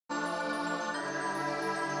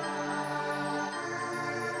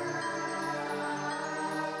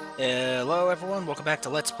Hello everyone, welcome back to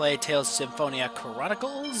Let's Play Tales of Symphonia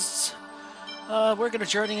Chronicles. We're gonna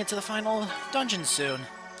journey into the final dungeon soon.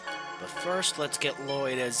 But first, let's get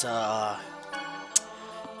Lloyd's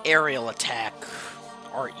aerial attack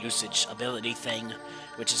art usage ability thing,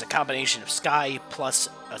 which is a combination of Sky plus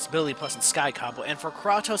ability plus and Sky combo. And for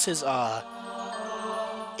Kratos is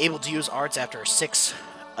able to use arts after a 6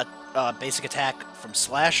 basic attack from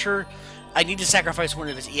Slasher. I need to sacrifice one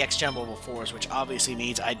of his EX Gem level 4s, which obviously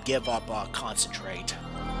means I'd give up Concentrate.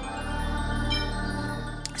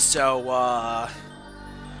 So,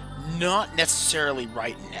 not necessarily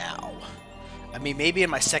right now. I mean, maybe in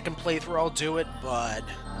my second playthrough I'll do it, but...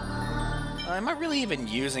 am I really even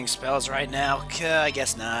using spells right now? I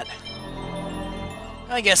guess not.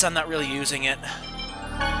 I guess I'm not really using it.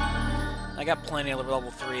 I got plenty of level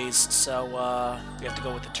 3s, so, we have to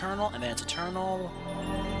go with Eternal, and then it's Eternal...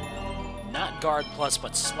 Not Guard Plus,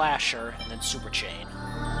 but Slasher, and then Super Chain.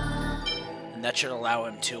 And that should allow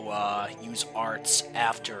him to use arts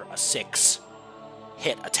after a 6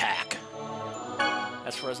 hit attack.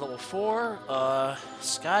 As for his level 4,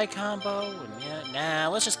 Sky combo, and yeah, nah,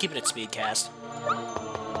 let's just keep it at speed cast.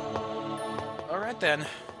 Alright then,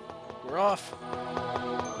 we're off.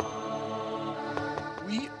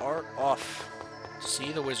 We are off.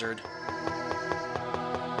 See the wizard.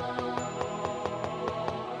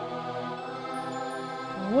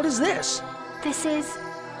 What is this? This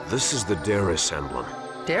is the Darius emblem.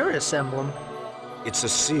 Darius emblem? It's a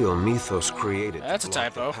seal Mithos created That's to a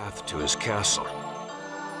block typo. the path to his castle.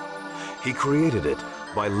 He created it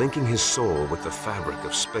by linking his soul with the fabric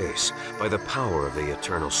of space, by the power of the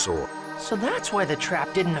eternal sword. So that's why the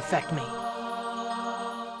trap didn't affect me.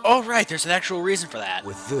 Oh right, there's an actual reason for that.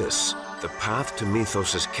 With this, the path to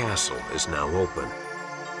Mithos' castle is now open.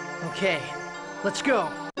 Okay, let's go.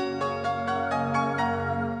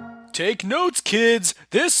 Take notes, kids!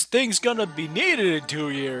 This thing's gonna be needed in 2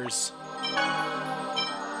 years.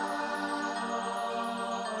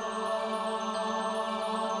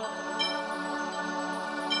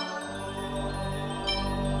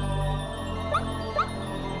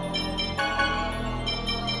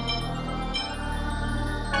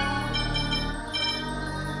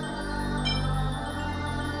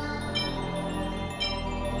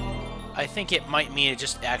 I think it might mean it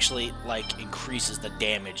just actually, like, increases the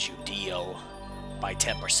damage you deal by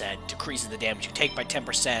 10%, decreases the damage you take by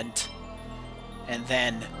 10%, and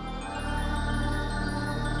then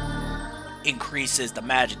increases the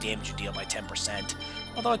magic damage you deal by 10%.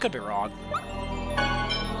 Although I could be wrong.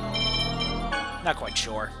 Not quite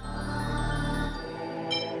sure.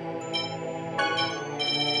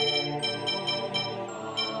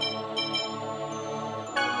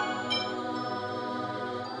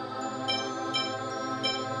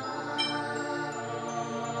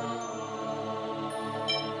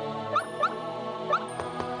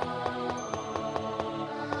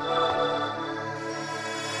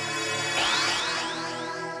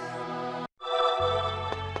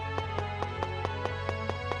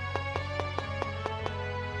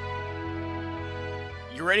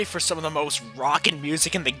 You ready for some of the most rockin'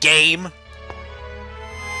 music in the game?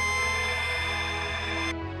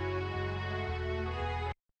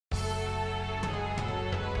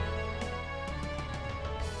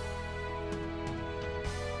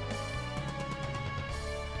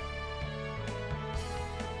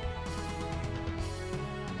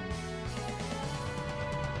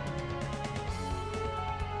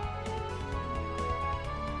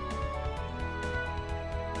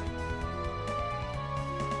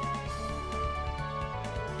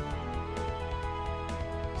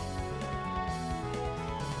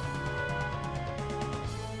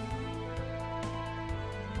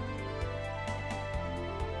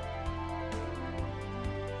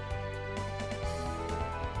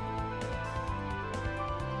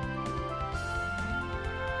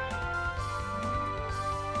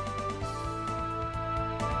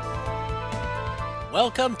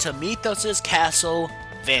 Welcome to Mithos' castle,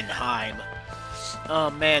 Vinhiem. Oh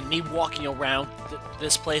man, me walking around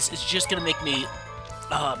this place is just gonna make me...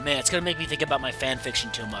 Oh man, it's gonna make me think about my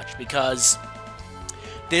fanfiction too much, because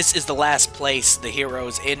this is the last place the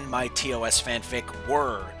heroes in my TOS fanfic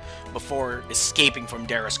were before escaping from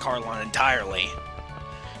Darius Carlon entirely.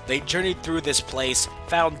 They journeyed through this place,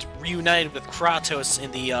 found reunited with Kratos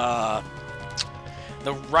in the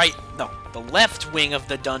left wing of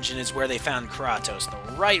the dungeon is where they found Kratos.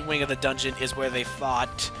 The right wing of the dungeon is where they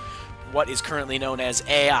fought what is currently known as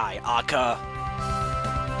AI, aka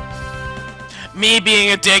me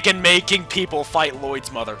being a dick and making people fight Lloyd's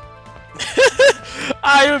mother.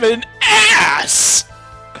 I'm an ass!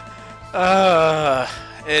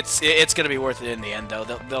 it's gonna be worth it in the end, though.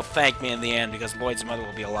 They'll thank me in the end because Lloyd's mother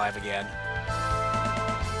will be alive again.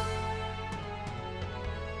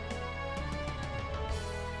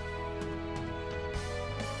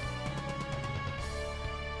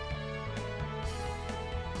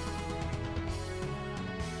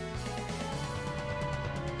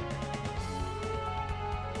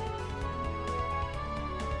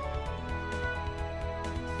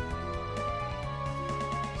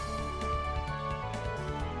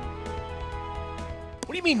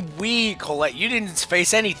 What do you mean we, Colette? You didn't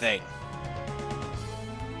face anything.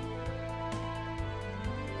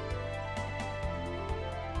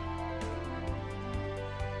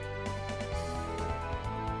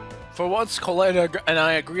 For once, Colette and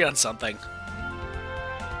I agree on something.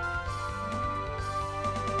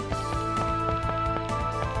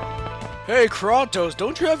 Hey, Kratos,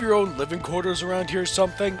 don't you have your own living quarters around here or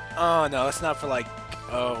something? Oh, no, it's not for like,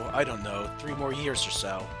 oh, I don't know, 3 more years or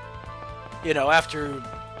so. You know, after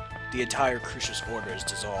the entire Crucius Order is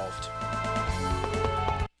dissolved.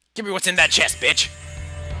 Give me what's in that chest, bitch!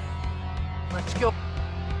 Let's go.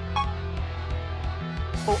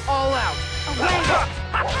 Go all out.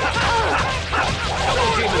 Double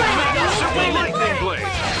demon super lightning blade.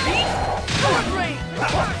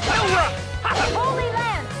 Holy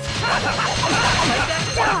Lance!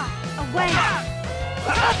 Away!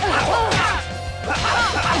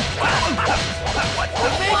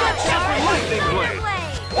 Lightning blade.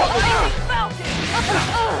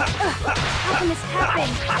 How can this happen?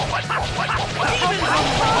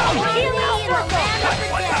 Heal me in the land of the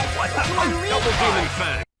dead. Double demon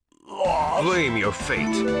fang. Blame your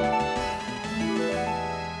fate.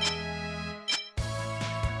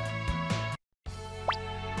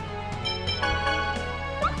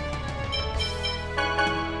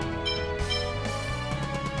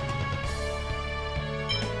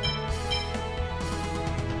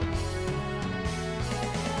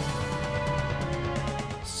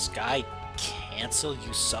 Sky cancel,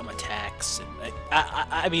 use some attacks.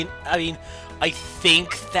 I mean, I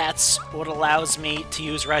think that's what allows me to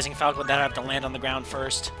use Rising Falcon without having to land on the ground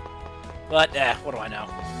first. But, what do I know?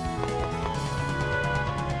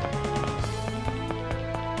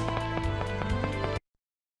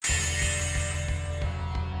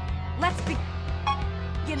 Let's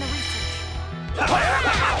begin the research.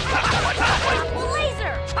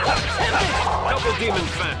 Laser! Double demon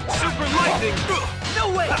fan. Super lightning. No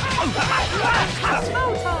way!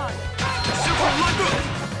 Photon! Super lightning.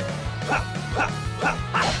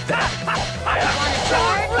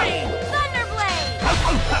 Thunderblade!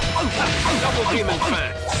 Double demon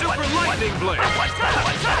fan. Super lightning blade.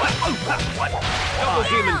 Double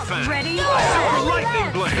demon fan. Ready? Super lightning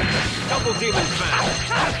blade. Double demon fan.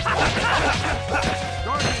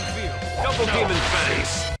 Guardian field. Double demon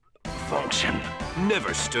face. Function.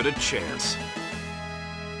 Never stood a chance.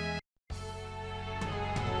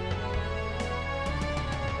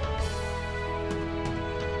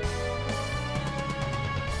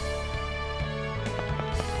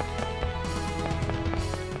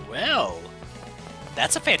 Well,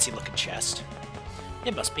 that's a fancy-looking chest.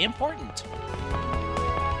 It must be important.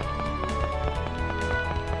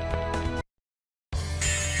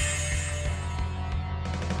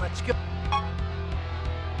 Let's go.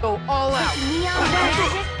 Go all out. Neon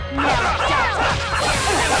magic? Never doubt!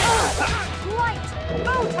 Light!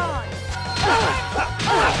 Photon!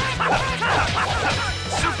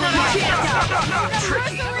 Super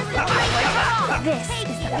Tricky! This is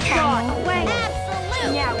the final way!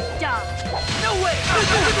 Absolute! Now die! No way!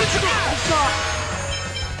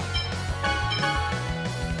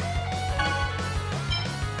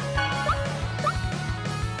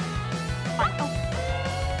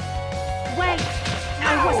 Wait! I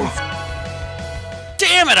wasn't...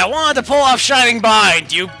 Damn it! I wanted to pull off Shining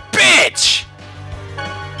Bind, you bitch!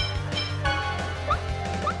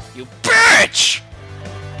 You bitch!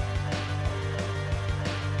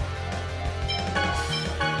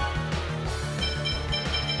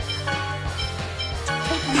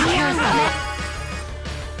 Neon magic!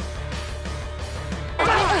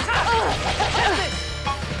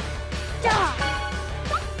 Die!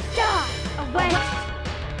 Die! Away!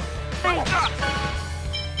 Wait!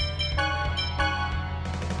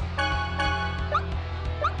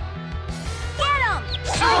 Get him!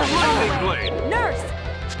 lightning blade. Nurse!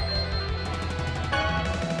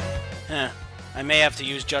 I may have to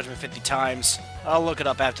use Judgment 50 times. I'll look it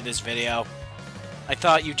up after this video. I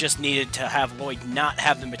thought you just needed to have Lloyd not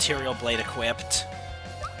have the Material Blade equipped,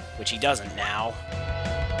 which he doesn't now.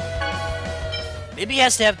 Maybe he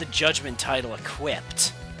has to have the Judgment title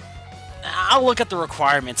equipped. I'll look at the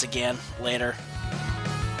requirements again later.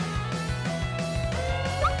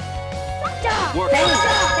 Stop! Work. How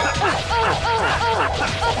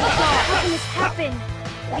can this happen?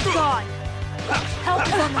 Be gone. Help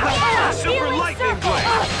is on the way. Super Healing lightning circle. blade.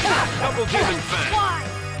 Double demon fang. Why?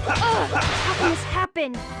 How can this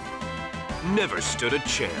happen? Never stood a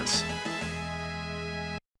chance.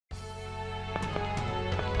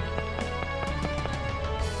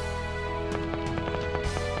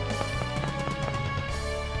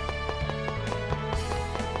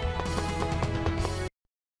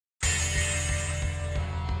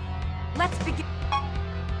 Let's begin.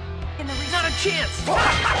 Not a chance! Double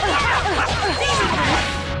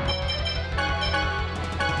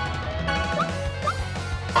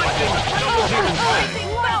demon fang.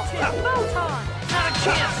 Photon! Not a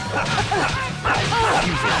chance!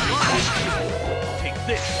 Take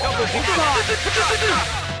this. Double demon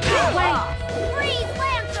Wait! Freeze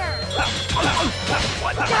Lancer!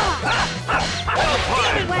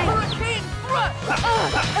 Wait! Hurricane thrust!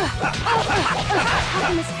 How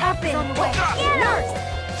can this happen? On the way. Nurse!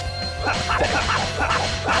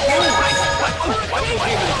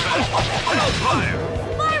 fire.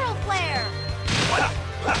 Spiral flare!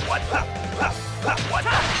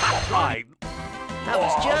 I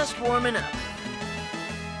was just warming up.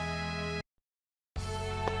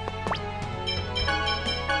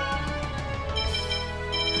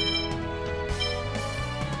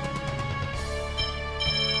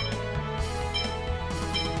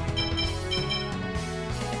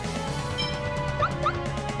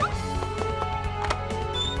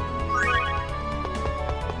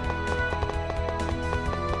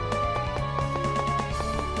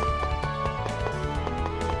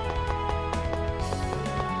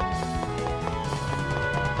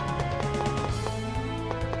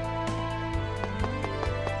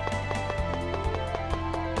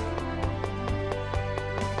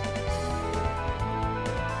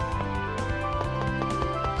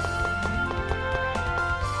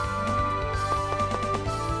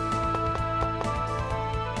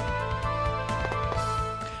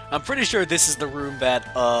 I'm pretty sure this is the room that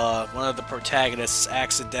one of the protagonists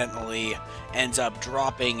accidentally ends up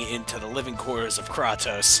dropping into the living quarters of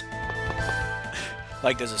Kratos.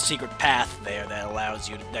 Like there's a secret path there that allows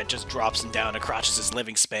you that just drops him down to Kratos'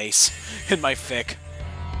 living space in my fic.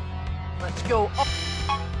 Let's go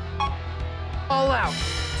all out.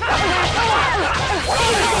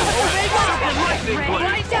 Lightning blade.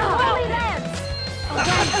 Right down! Holy Lance!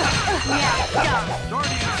 Now, done!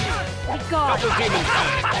 Be gone! Double demon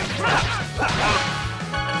fang.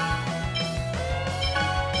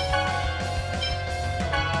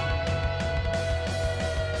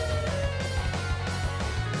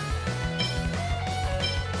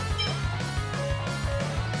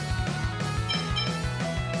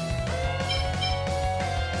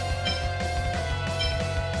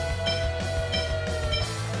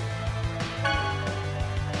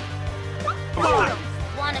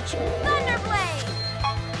 Wanna choose Thunderblade?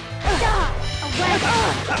 Die! Away!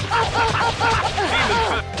 Demon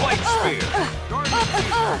fang. Light spear.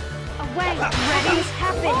 Away! Ready? This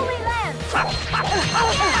happen! Holy Lance!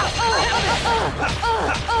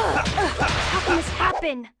 How can this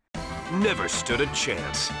happen? Never stood a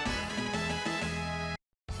chance.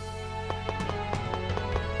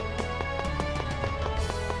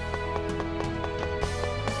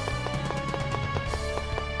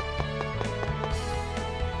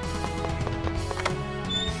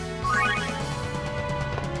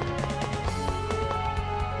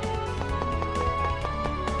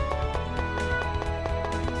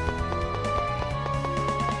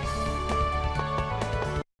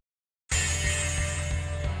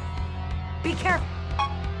 Be careful,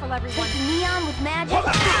 everyone. Take neon with magic.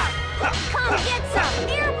 Come get some!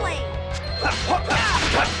 Earblade!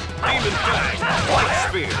 Demon fang. Light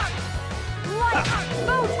spear. Light!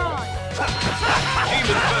 Photon!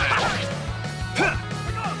 Demon fang.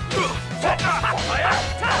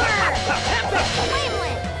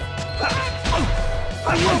 Flameless!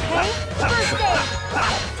 Are you okay? First aid!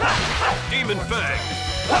 Demon fang.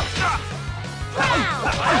 Ground!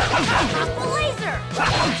 The laser!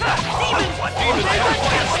 Demon fang.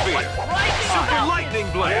 Light spear. Super lightning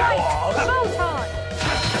blade. Photon!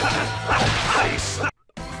 Ice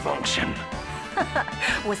function.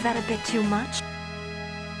 Was that a bit too much?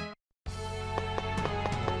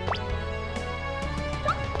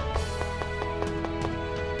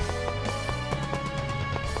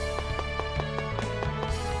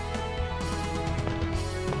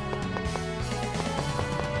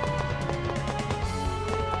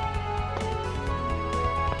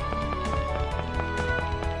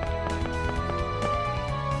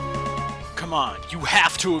 Come on, you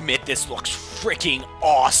have to admit this looks freaking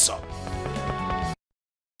awesome.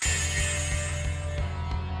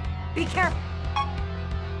 Be careful,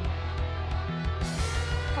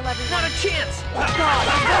 everyone. Not a chance!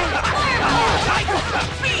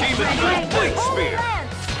 Demon Blade Spear!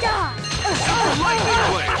 Stop! Lightning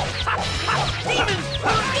Blade! Demon!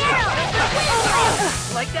 Get him!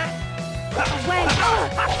 Like that? Away!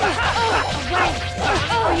 Away!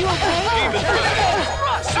 Are you okay? Demon Fang!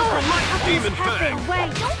 Super Light Demon Fang! Away!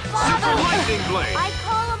 Don't Super bother! Lightning Blade! I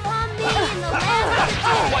call upon thee in the land of the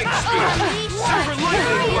dead. Light Spear! Unleash Super thy Lightning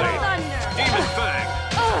fury of Blade! thunder. Demon Fang!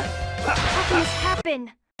 How can this happen?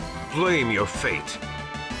 Blame your fate.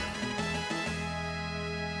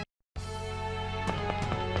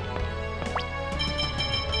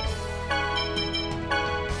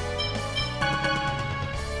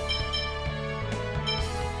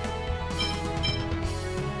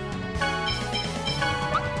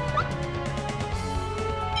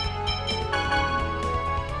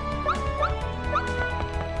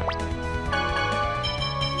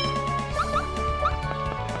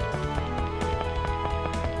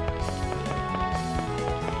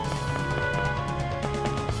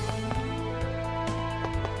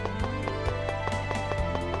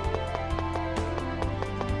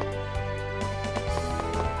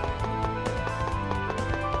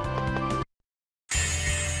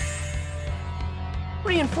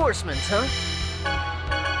 Reinforcements, huh?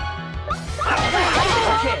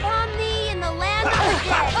 Call upon thee in the land of the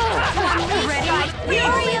dead. Unleash thy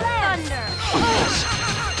fury of thunder.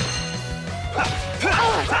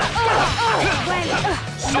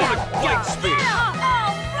 Sonic Light Spear! All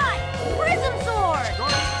right! Prism sword!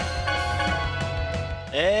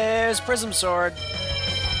 There's Prism Sword.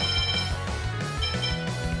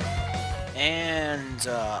 And,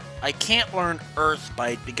 I can't learn Earth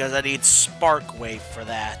Bite because I need Spark Wave for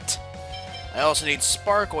that. I also need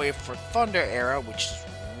Spark Wave for Thunder Arrow, which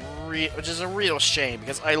is a real shame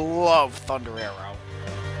because I love Thunder Arrow.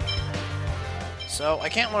 So, I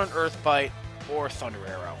can't learn Earth Bite or Thunder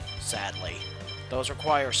Arrow, sadly. Those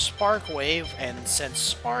require Spark Wave, and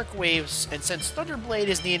since Thunder Blade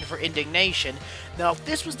is needed for Indignation, now if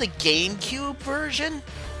this was the GameCube version,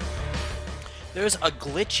 there's a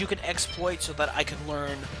glitch you can exploit so that I can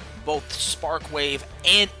learn both Spark Wave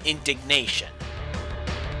and Indignation.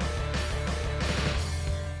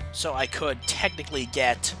 So I could technically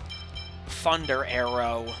get Thunder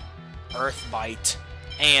Arrow, Earth Bite,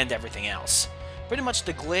 and everything else. Pretty much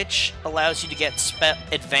the glitch allows you to get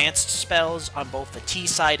advanced spells on both the T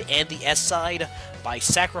side and the S side by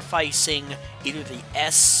sacrificing either the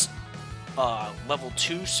S level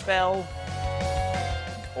 2 spell,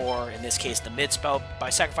 or in this case the mid spell, by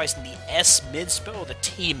sacrificing the S mid spell or the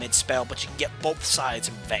T mid spell, but you can get both sides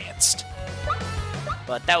advanced.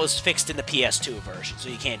 But that was fixed in the PS2 version, so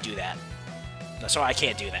you can't do that. So I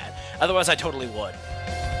can't do that. Otherwise I totally would.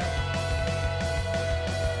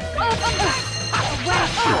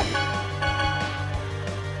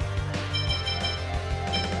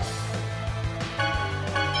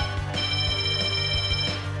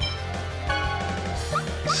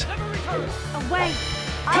 Away!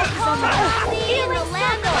 I call upon thee in the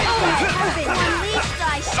land of heaven. Unleash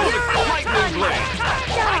thy fury of thunder.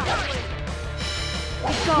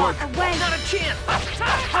 Be gone, away! Not a chance!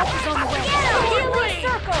 Help is on the way. Get him! Healing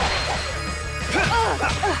circle!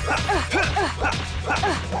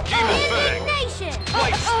 Demon Fang! Indignation!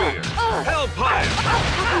 Light Spear! Hellpire! How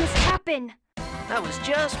can this happen? I was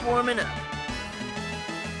just warming up.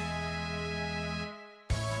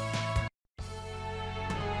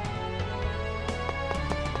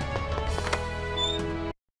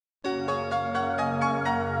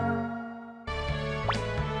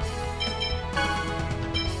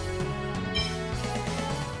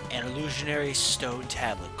 An illusionary stone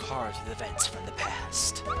tablet carved with events from the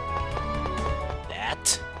past.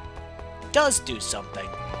 That does do something.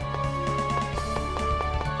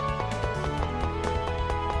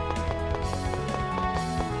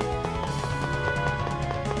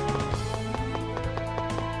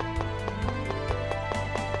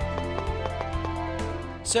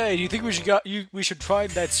 Say, do you think we should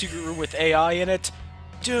find that secret room with AI in it?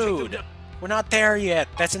 Dude, we're not there yet.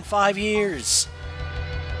 That's in 5 years.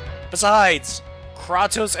 Besides,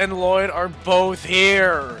 Kratos and Lloyd are both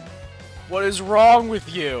here. What is wrong with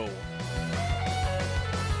you?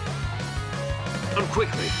 Come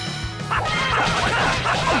quickly.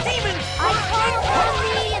 Demon! I call upon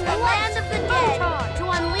thee in the land of the dead to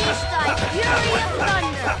unleash thy fury of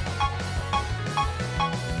thunder.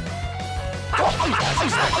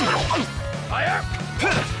 Fire!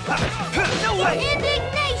 No way!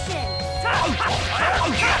 Indignation!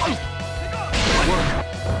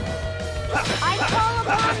 I call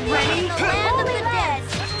upon thee in the land of the dead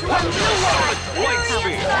to unleash thy Light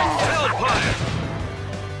fury Spear! of thunder.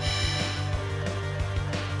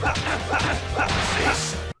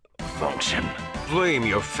 This function. Blame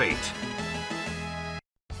your fate.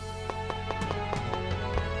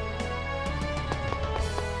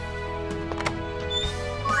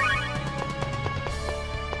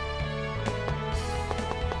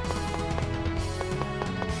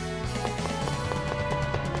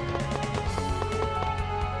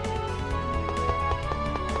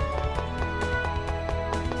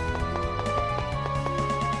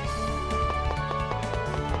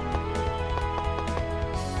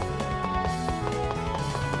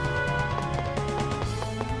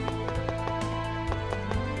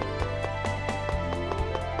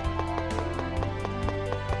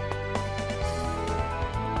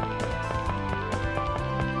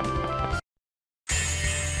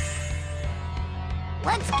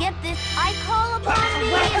 Let's get this. I call upon thee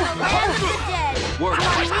in the land of the dead. Work.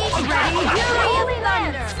 Unleash ready, fury of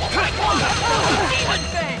thunder. Demon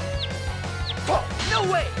Fang! No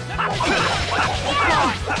way!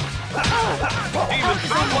 Demon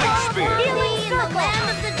Fang Light Spear. Healing in the land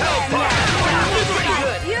of the dead. Pretty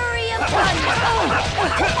good. Fury of thunder.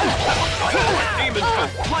 Demon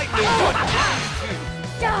Fang Lightning Bolt.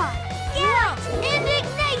 Die. Guilt.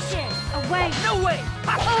 Indignation. Away. No way!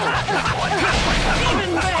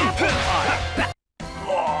 Demon Fang!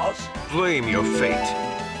 Lost. Blame your fate.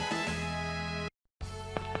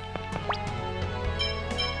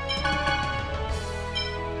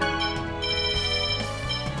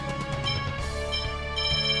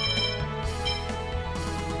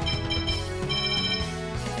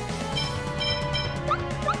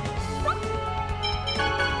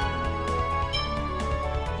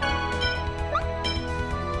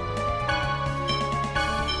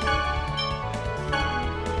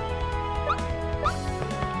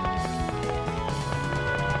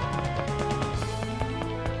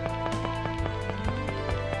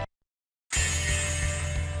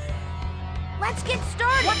 Let's get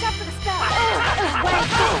started. Watch out for the spell.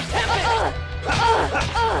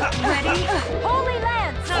 Ready? Holy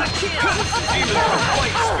Lance. Not a chance! Demon Fang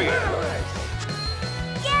Light Spear.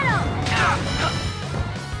 Get him.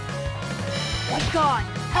 Be gone.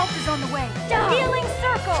 Help is on the way. Healing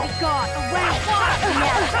circle. Be gone. Away.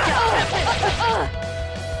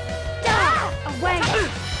 Away.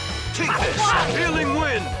 Take this. Healing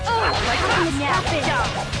Wind.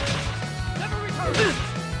 Never return!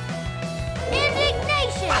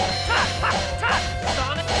 Indignation.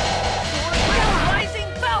 Sonic!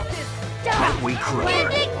 Rising Falcon! That we crave.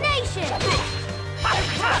 Indignation.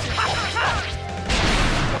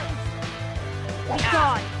 Be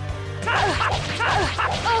gone.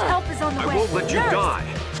 Help is on the I way. won't let you Nurse. die.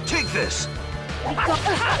 Take this. Be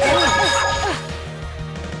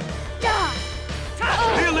gone.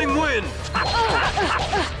 Healing Wind.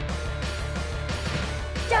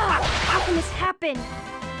 How can this happen?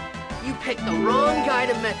 You picked the wrong guy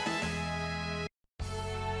to met.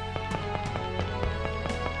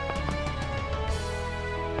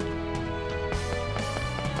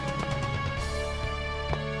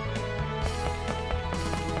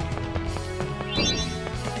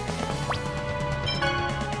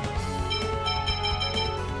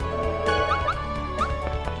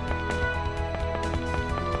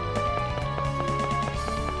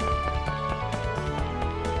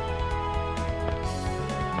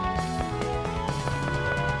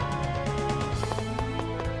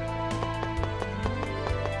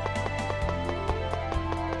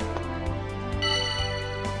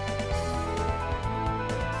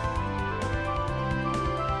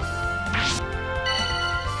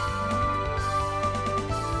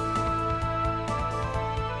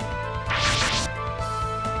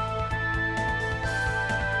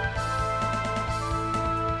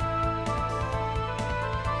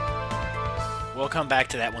 We'll come back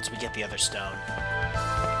to that once we get the other stone.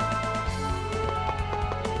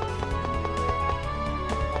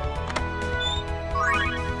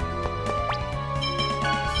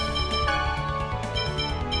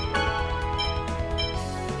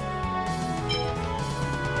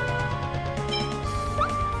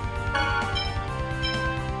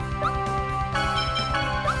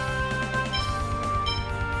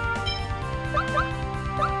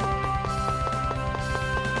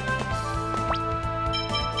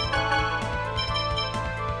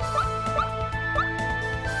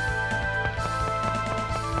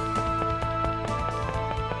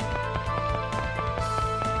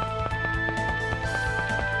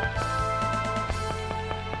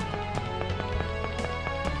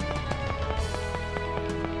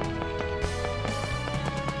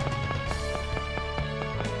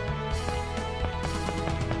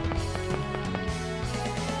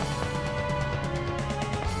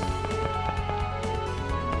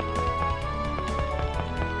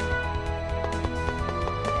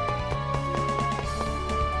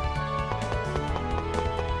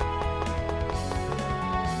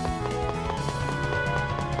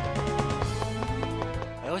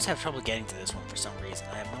 always have trouble getting to this one for some reason.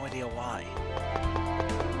 I have no idea why.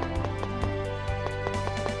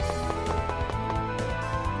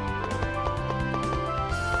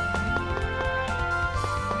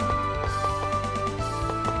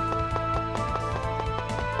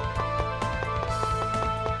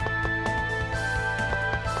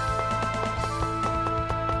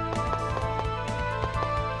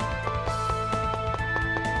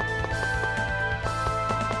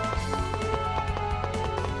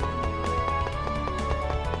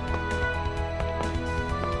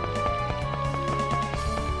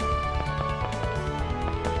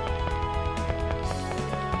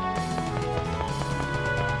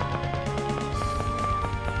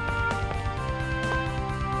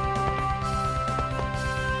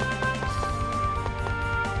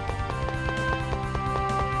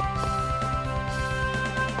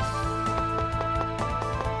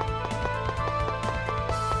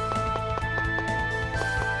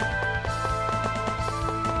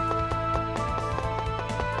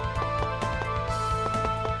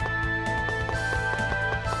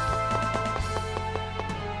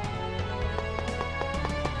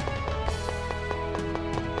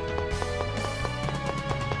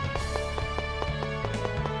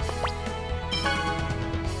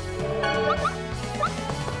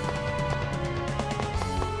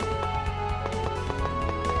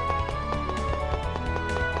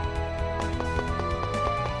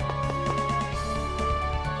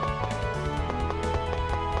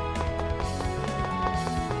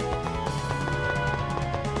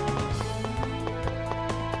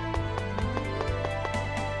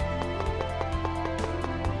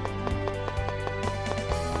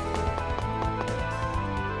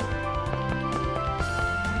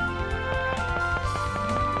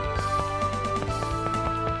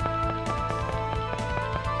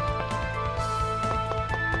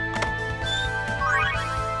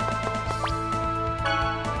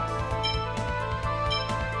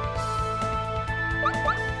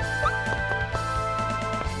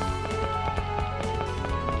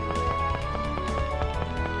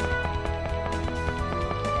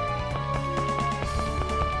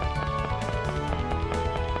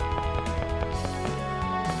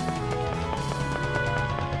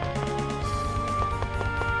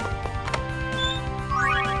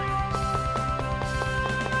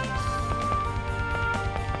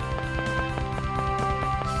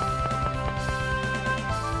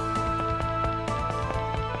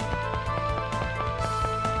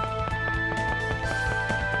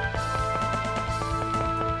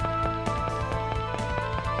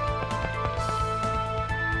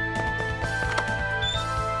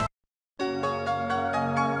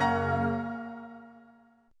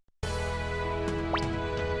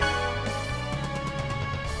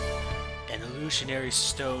 Evolutionary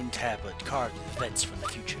stone tablet carved in events from the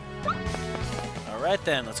future. Alright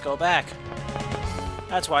then, let's go back.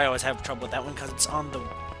 That's why I always have trouble with that one, because it's on the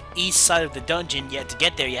east side of the dungeon, yet to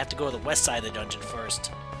get there you have to go to the west side of the dungeon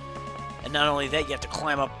first. And not only that, you have to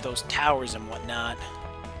climb up those towers and whatnot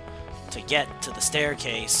to get to the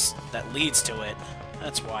staircase that leads to it.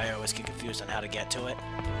 That's why I always get confused on how to get to it.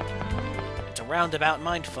 It's a roundabout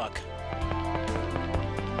mindfuck.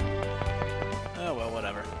 Oh well,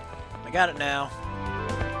 whatever. I got it now.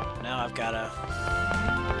 Now I've gotta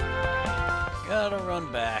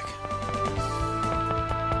run back.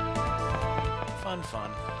 Fun,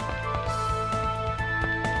 fun.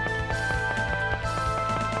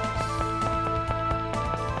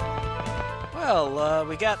 Well,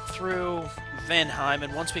 we got through Vinhiem,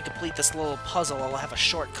 and once we complete this little puzzle, I'll have a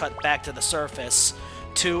shortcut back to the surface,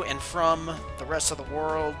 to and from the rest of the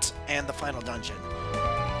world and the final dungeon.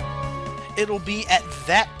 It'll be at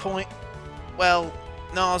that point... Well,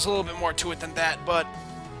 no, there's a little bit more to it than that, but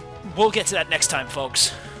we'll get to that next time,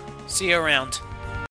 folks. See you around.